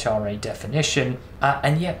IHRA definition,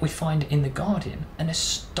 and yet we find in The Guardian an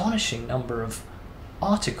astonishing number of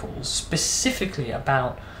articles specifically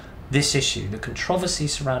about this issue, the controversy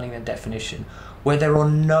surrounding the definition, where there are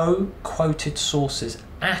no quoted sources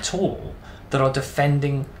at all that are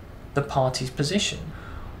defending the party's position,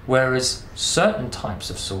 whereas certain types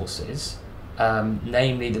of sources,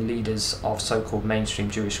 namely the leaders of so-called mainstream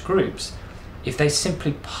Jewish groups, if they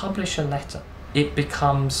simply publish a letter, it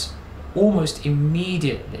becomes almost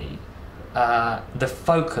immediately the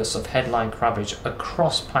focus of headline coverage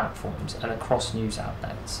across platforms and across news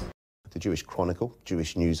outlets. The Jewish Chronicle,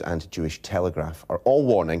 Jewish News and Jewish Telegraph are all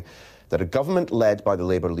warning that a government led by the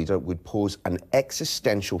Labour leader would pose an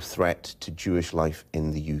existential threat to Jewish life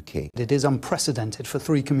in the UK. It is unprecedented for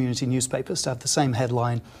three community newspapers to have the same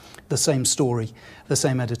headline, the same story, the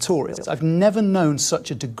same editorial. I've never known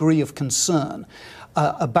such a degree of concern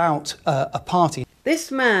about a party.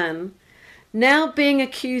 This man, now being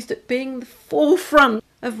accused of being the forefront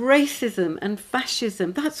of racism and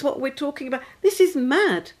fascism, that's what we're talking about. This is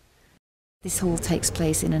mad. This all takes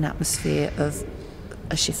place in an atmosphere of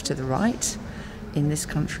a shift to the right in this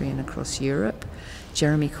country and across Europe.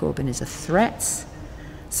 Jeremy Corbyn is a threat.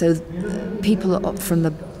 So people are from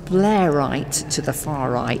the Blairite to the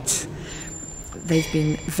far right. They've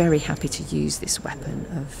been very happy to use this weapon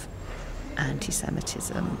of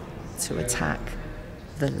anti-Semitism to attack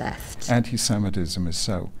the left. Anti-Semitism is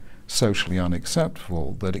so socially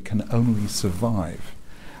unacceptable that it can only survive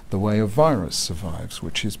the way a virus survives,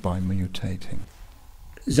 which is by mutating.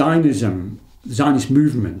 Zionism, the Zionist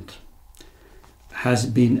movement, has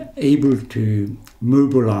been able to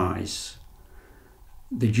mobilize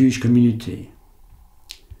the Jewish community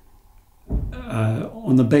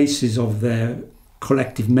on the basis of their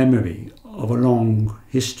collective memory of a long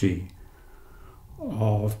history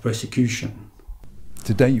of persecution.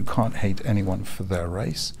 Today you can't hate anyone for their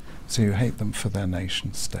race, so you hate them for their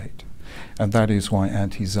nation state. And that is why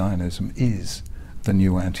anti-Zionism is the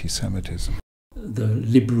new anti-Semitism. The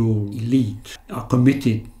liberal elite are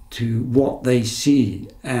committed to what they see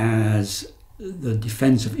as the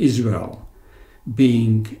defense of Israel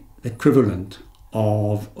being the equivalent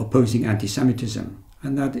of opposing anti-Semitism.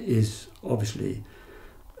 And that is obviously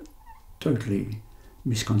totally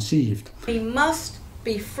misconceived. We must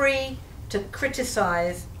be free to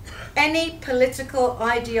criticise any political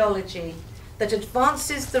ideology that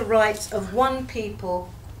advances the rights of one people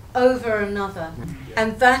over another,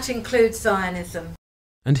 and that includes Zionism.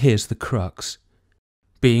 And here's the crux.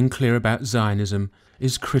 Being clear about Zionism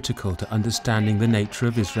is critical to understanding the nature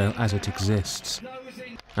of Israel as it exists,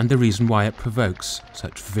 and the reason why it provokes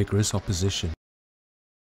such vigorous opposition.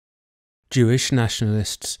 Jewish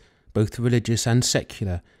nationalists, both religious and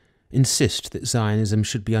secular, insist that Zionism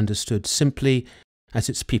should be understood simply as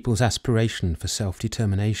its people's aspiration for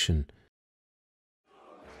self-determination.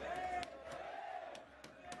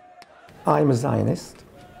 I'm a Zionist,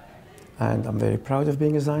 and I'm very proud of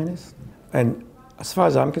being a Zionist. And as far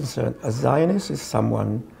as I'm concerned, a Zionist is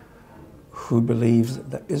someone who believes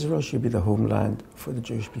that Israel should be the homeland for the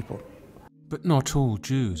Jewish people. But not all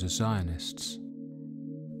Jews are Zionists.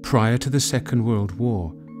 Prior to the Second World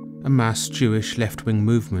War, a mass Jewish left-wing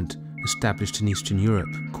movement established in Eastern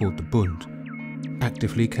Europe called the Bund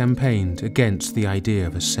actively campaigned against the idea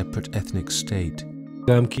of a separate ethnic state.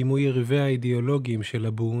 גם קיימו יריבי האידיאולוגיים של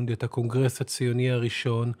הבונד את הקונגרס הציוני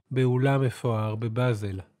הראשון באולם מפואר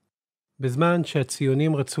בבאזל. בזמן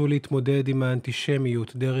שהציונים רצו להתמודד עם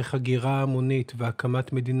האנטישמיות דרך הגירה המונית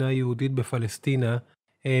והקמת מדינה יהודית בפלסטינה,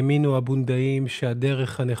 האמינו הבונדאים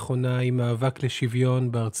שהדרך הנכונה היא מאבק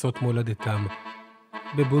לשוויון בארצות מולדתם.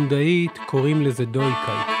 בבונדאית קוראים לזה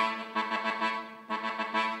דויקייט.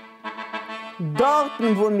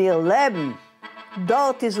 Dorten, wo wir leben,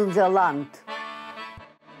 dort ist unser Land.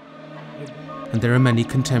 And there are many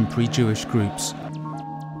contemporary Jewish groups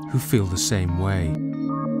who feel the same way.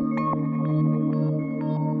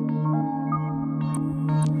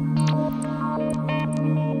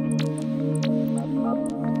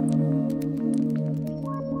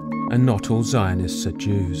 And not all Zionists are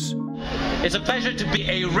Jews. It's a pleasure to be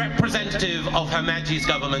a representative of Her Majesty's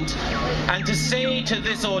government and to say to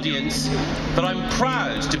this audience that I'm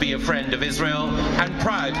proud to be a friend of Israel and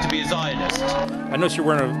proud to be a Zionist. I noticed you're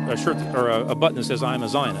wearing a shirt or a button that says I'm a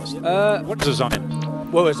Zionist. What is a Zionist?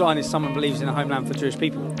 Well, a Zionist is someone who believes in a homeland for Jewish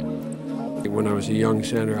people. When I was a young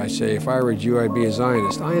senator, I say, if I were a Jew, I'd be a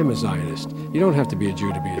Zionist. I am a Zionist. You don't have to be a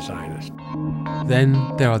Jew to be a Zionist. Then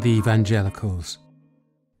there are the evangelicals.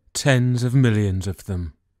 Tens of millions of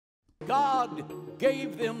them. God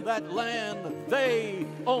gave them that land. They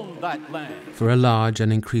own that land. For a large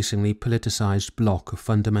and increasingly politicised bloc of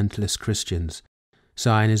fundamentalist Christians,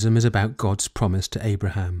 Zionism is about God's promise to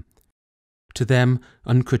Abraham. To them,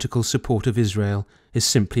 uncritical support of Israel is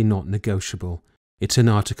simply not negotiable. It's an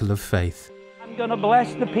article of faith. I'm going to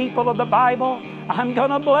bless the people of the Bible. I'm going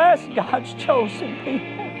to bless God's chosen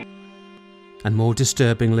people. And more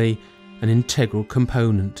disturbingly, an integral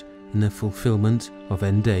component in the fulfillment of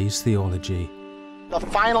end days theology. The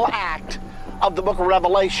final act of the book of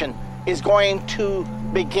Revelation is going to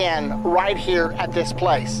begin right here at this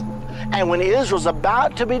place. And when Israel's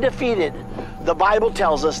about to be defeated, the Bible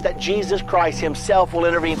tells us that Jesus Christ himself will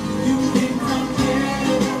intervene.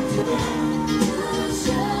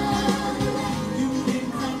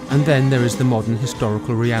 And then there is the modern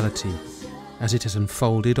historical reality, as it has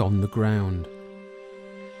unfolded on the ground.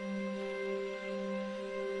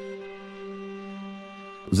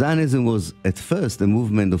 Zionism was at first a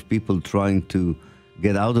movement of people trying to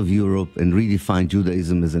get out of Europe and redefine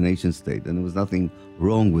Judaism as a nation state, and there was nothing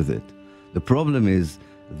wrong with it. The problem is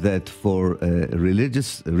that for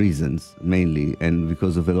religious reasons mainly, and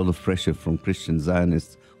because of a lot of pressure from Christian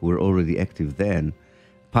Zionists who were already active then,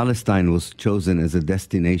 Palestine was chosen as a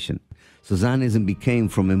destination. So Zionism became,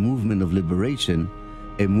 from a movement of liberation,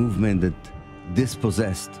 a movement that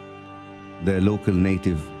dispossessed the local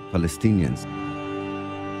native Palestinians.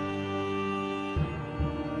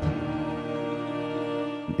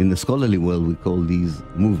 In the scholarly world, we call these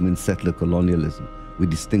movements settler colonialism. We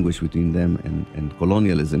distinguish between them and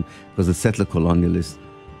colonialism because the settler colonialists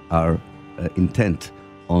are intent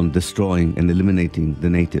on destroying and eliminating the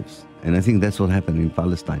natives. And I think that's what happened in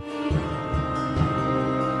Palestine.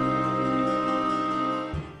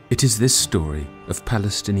 It is this story of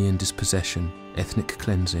Palestinian dispossession, ethnic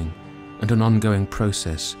cleansing, and an ongoing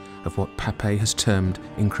process of what Pape has termed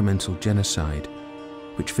incremental genocide,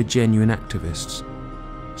 which for genuine activists,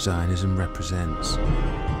 Zionism represents.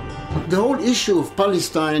 The whole issue of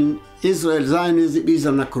Palestine, Israel, Zionism is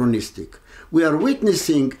anachronistic. We are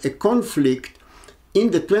witnessing a conflict in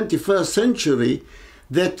the 21st century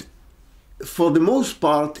that, for the most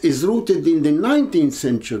part, is rooted in the 19th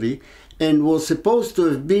century and was supposed to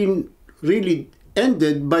have been really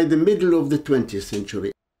ended by the middle of the 20th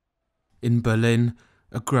century. In Berlin,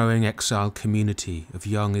 a growing exile community of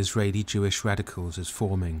young Israeli Jewish radicals is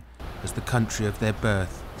forming as the country of their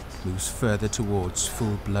birth moves further towards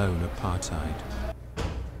full-blown apartheid.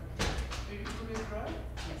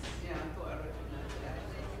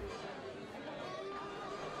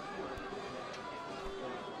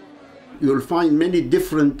 You'll find many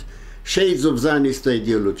different shades of Zionist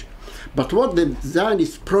ideology. But what the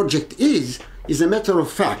Zionist project is a matter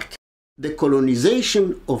of fact. The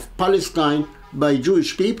colonization of Palestine by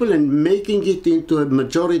Jewish people and making it into a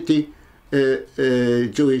majority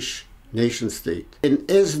Jewish nation state. And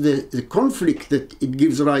as the conflict that it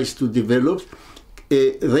gives rise to develops,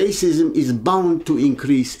 racism is bound to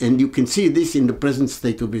increase, and you can see this in the present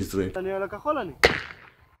state of Israel.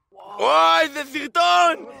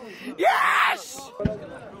 Yes!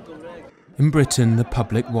 In Britain, the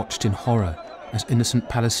public watched in horror as innocent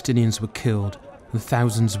Palestinians were killed and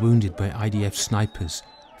thousands wounded by IDF snipers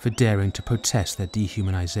for daring to protest their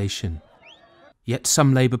dehumanisation. Yet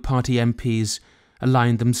some Labour Party MPs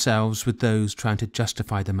aligned themselves with those trying to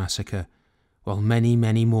justify the massacre, while many,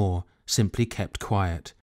 many more simply kept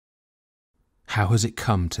quiet. How has it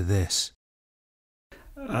come to this?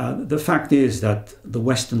 The fact is that the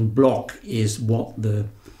Western Bloc is what the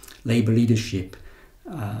Labour leadership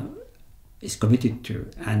is committed to,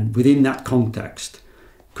 and within that context,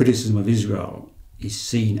 criticism of Israel is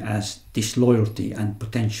seen as disloyalty and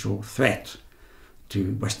potential threat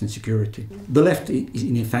to Western security. The left is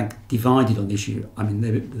in fact divided on the issue. I mean,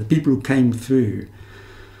 the people who came through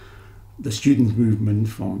the student movement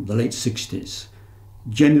from the late 60s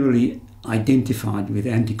generally identified with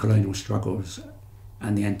the anti-colonial struggles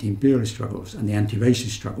and the anti-imperialist struggles and the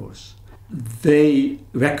anti-racist struggles. They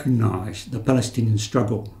recognised the Palestinian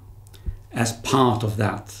struggle as part of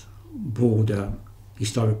that broader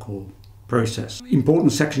historical process.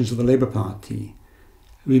 Important sections of the Labour Party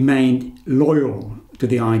remained loyal to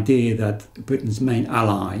the idea that Britain's main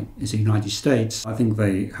ally is the United States. I think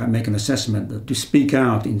they make an assessment that to speak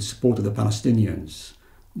out in support of the Palestinians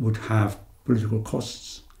would have political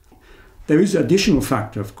costs. There is an additional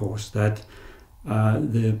factor, of course, that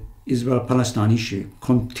the Israel-Palestine issue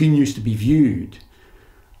continues to be viewed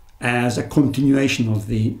as a continuation of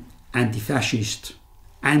the anti-fascist,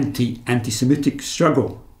 anti-Semitic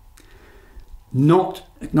struggle, not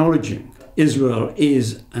acknowledging Israel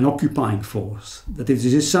is an occupying force, that it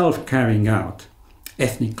is itself carrying out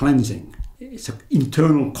ethnic cleansing. It's an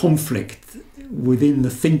internal conflict within the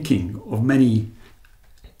thinking of many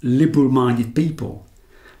liberal-minded people,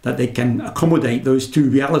 that they can accommodate those two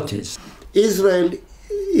realities. Israel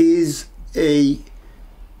is a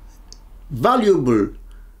valuable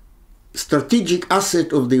strategic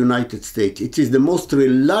asset of the United States. It is the most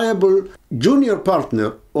reliable junior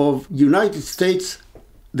partner of the United States.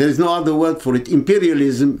 There is no other word for it,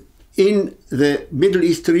 imperialism in the Middle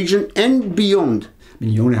East region and beyond. I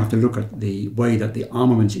mean, you only have to look at the way that the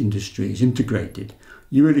armaments industry is integrated.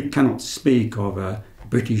 You really cannot speak of a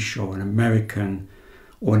British or an American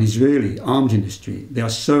or an Israeli arms industry. They are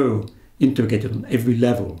so integrated on every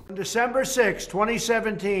level. On December 6,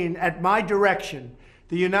 2017, at my direction,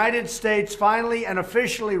 the United States finally and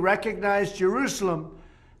officially recognized Jerusalem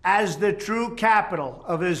as the true capital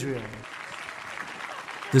of Israel.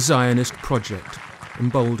 The Zionist project,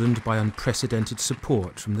 emboldened by unprecedented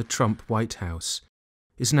support from the Trump White House,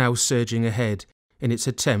 is now surging ahead in its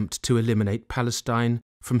attempt to eliminate Palestine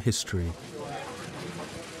from history.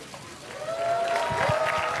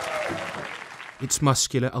 Its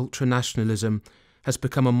muscular ultranationalism has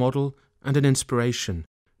become a model and an inspiration,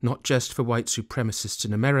 not just for white supremacists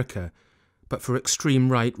in America, but for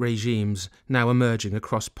extreme right regimes now emerging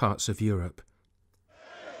across parts of Europe.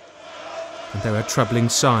 And there are troubling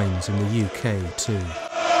signs in the UK too.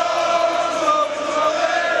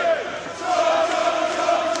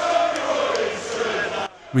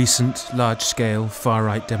 Recent large-scale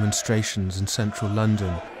far-right demonstrations in central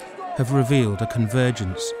London have revealed a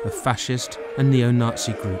convergence of fascist and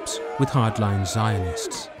neo-Nazi groups with hardline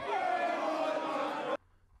Zionists.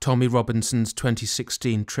 Tommy Robinson's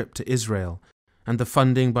 2016 trip to Israel and the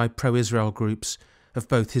funding by pro-Israel groups of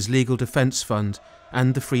both his Legal Defence Fund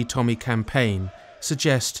and the Free Tommy campaign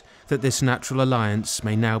suggest that this natural alliance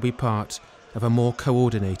may now be part of a more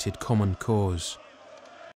coordinated common cause.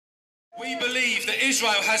 We believe that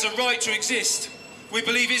Israel has a right to exist. We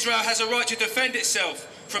believe Israel has a right to defend itself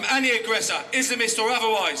from any aggressor, Islamist or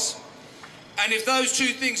otherwise. And if those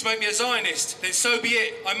two things make me a Zionist, then so be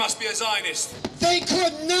it. I must be a Zionist. They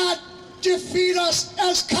could not defeat us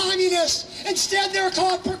as communists. Instead, they're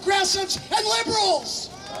called progressives and liberals.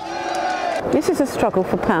 This is a struggle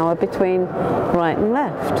for power between right and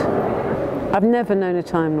left. I've never known a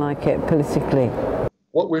time like it politically.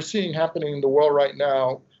 What we're seeing happening in the world right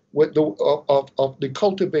now with the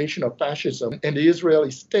cultivation of fascism in the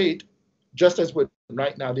Israeli state, just as with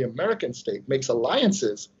right now the American state makes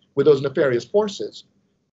alliances with those nefarious forces.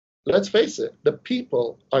 Let's face it, the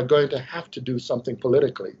people are going to have to do something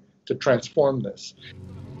politically to transform this.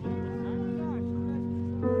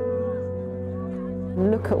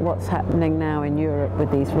 Look at what's happening now in Europe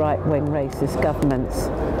with these right-wing racist governments.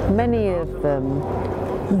 Many of them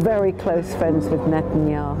very close friends with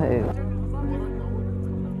Netanyahu.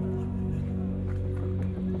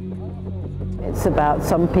 It's about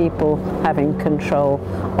some people having control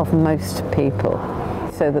of most people,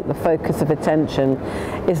 so that the focus of attention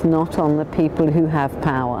is not on the people who have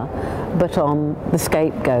power, but on the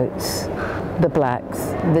scapegoats, the blacks,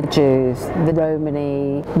 the Jews, the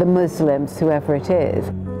Romani, the Muslims, whoever it is.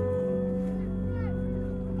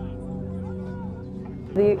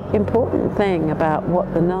 The important thing about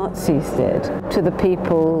what the Nazis did to the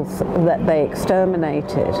peoples that they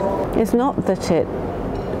exterminated is not that it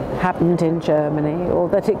happened in Germany or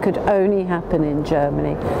that it could only happen in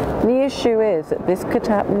Germany. The issue is that this could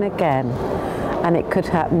happen again, and it could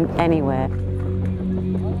happen anywhere.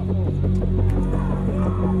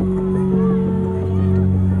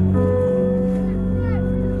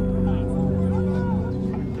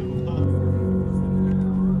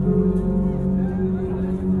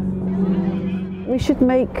 We should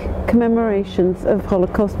make commemorations of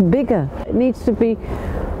Holocaust bigger. It needs to be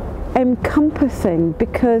encompassing,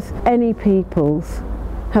 because any peoples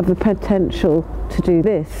have the potential to do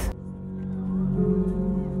this.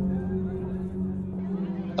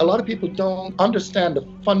 A lot of people don't understand the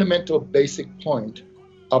fundamental basic point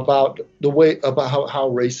about how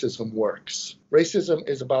racism works. Racism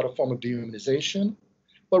is about a form of dehumanization,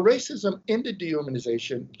 but racism in the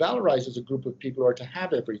dehumanization valorizes a group of people who are to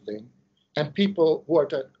have everything and people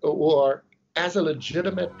who are as a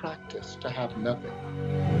legitimate practice to have nothing.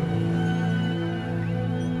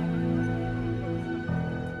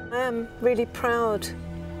 I am really proud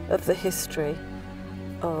of the history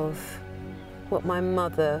of what my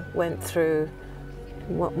mother went through,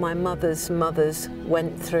 what my mother's mothers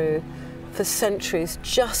went through for centuries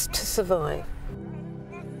just to survive.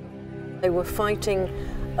 They were fighting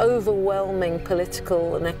overwhelming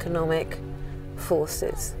political and economic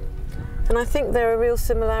forces. And I think there are real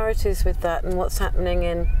similarities with that and what's happening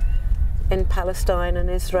in Palestine and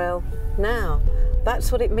Israel now.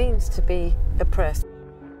 That's what it means to be oppressed.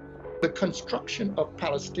 The construction of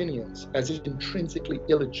Palestinians as intrinsically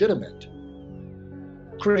illegitimate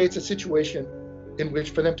creates a situation in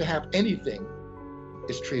which for them to have anything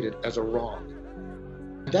is treated as a wrong.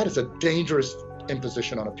 That is a dangerous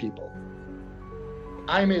imposition on a people.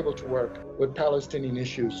 I'm able to work with Palestinian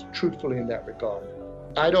issues truthfully in that regard.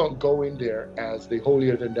 I don't go in there as the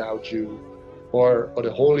holier-than-thou Jew or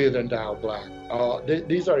the holier-than-thou black.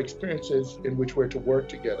 These are experiences in which we're to work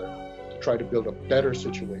together to try to build a better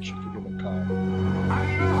situation for humankind.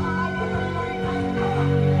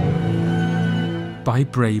 By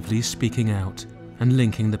bravely speaking out and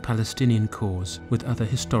linking the Palestinian cause with other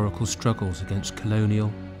historical struggles against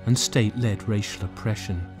colonial and state-led racial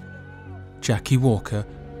oppression, Jackie Walker,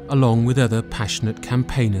 along with other passionate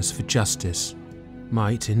campaigners for justice,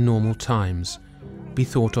 might, in normal times, be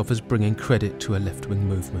thought of as bringing credit to a left-wing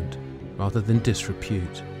movement, rather than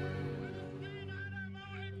disrepute.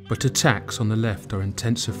 But attacks on the left are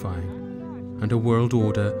intensifying, and a world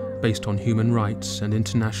order based on human rights and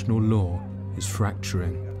international law is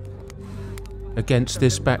fracturing. Against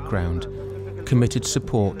this background, committed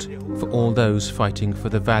support for all those fighting for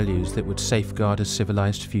the values that would safeguard a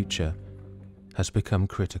civilized future has become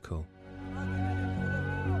critical.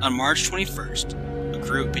 On March 21st, a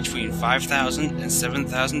group between 5,000 and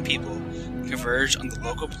 7,000 people converged on the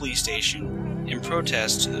local police station in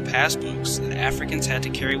protest to the passbooks that Africans had to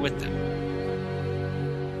carry with them.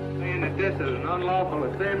 Saying that this is an unlawful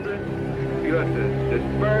assembly, you are to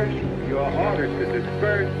disperse, you are ordered to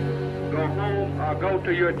disperse, go home or go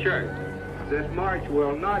to your church. This march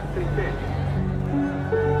will not continue.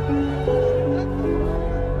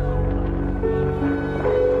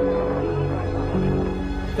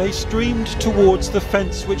 They streamed towards the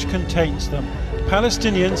fence which contains them,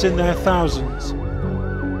 Palestinians in their thousands.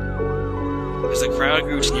 As the crowd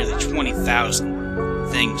grew to nearly 20,000,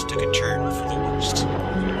 things took a turn for the worst.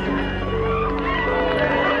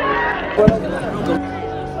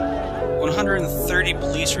 130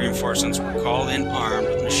 police reinforcements were called in armed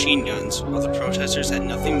with machine guns, while the protesters had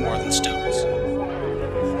nothing more than stones.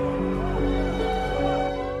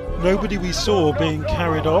 Nobody we saw being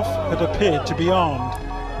carried off had appeared to be armed.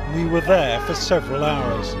 We were there for several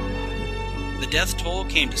hours. The death toll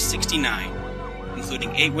came to 69,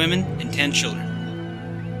 including 8 women and 10 children.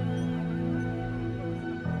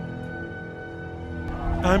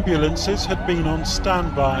 Ambulances had been on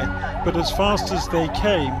standby, but as fast as they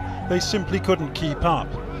came, they simply couldn't keep up.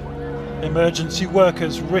 Emergency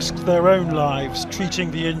workers risked their own lives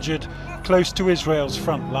treating the injured close to Israel's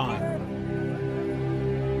front line.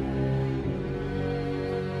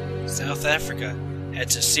 South Africa had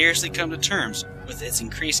to seriously come to terms with its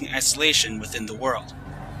increasing isolation within the world.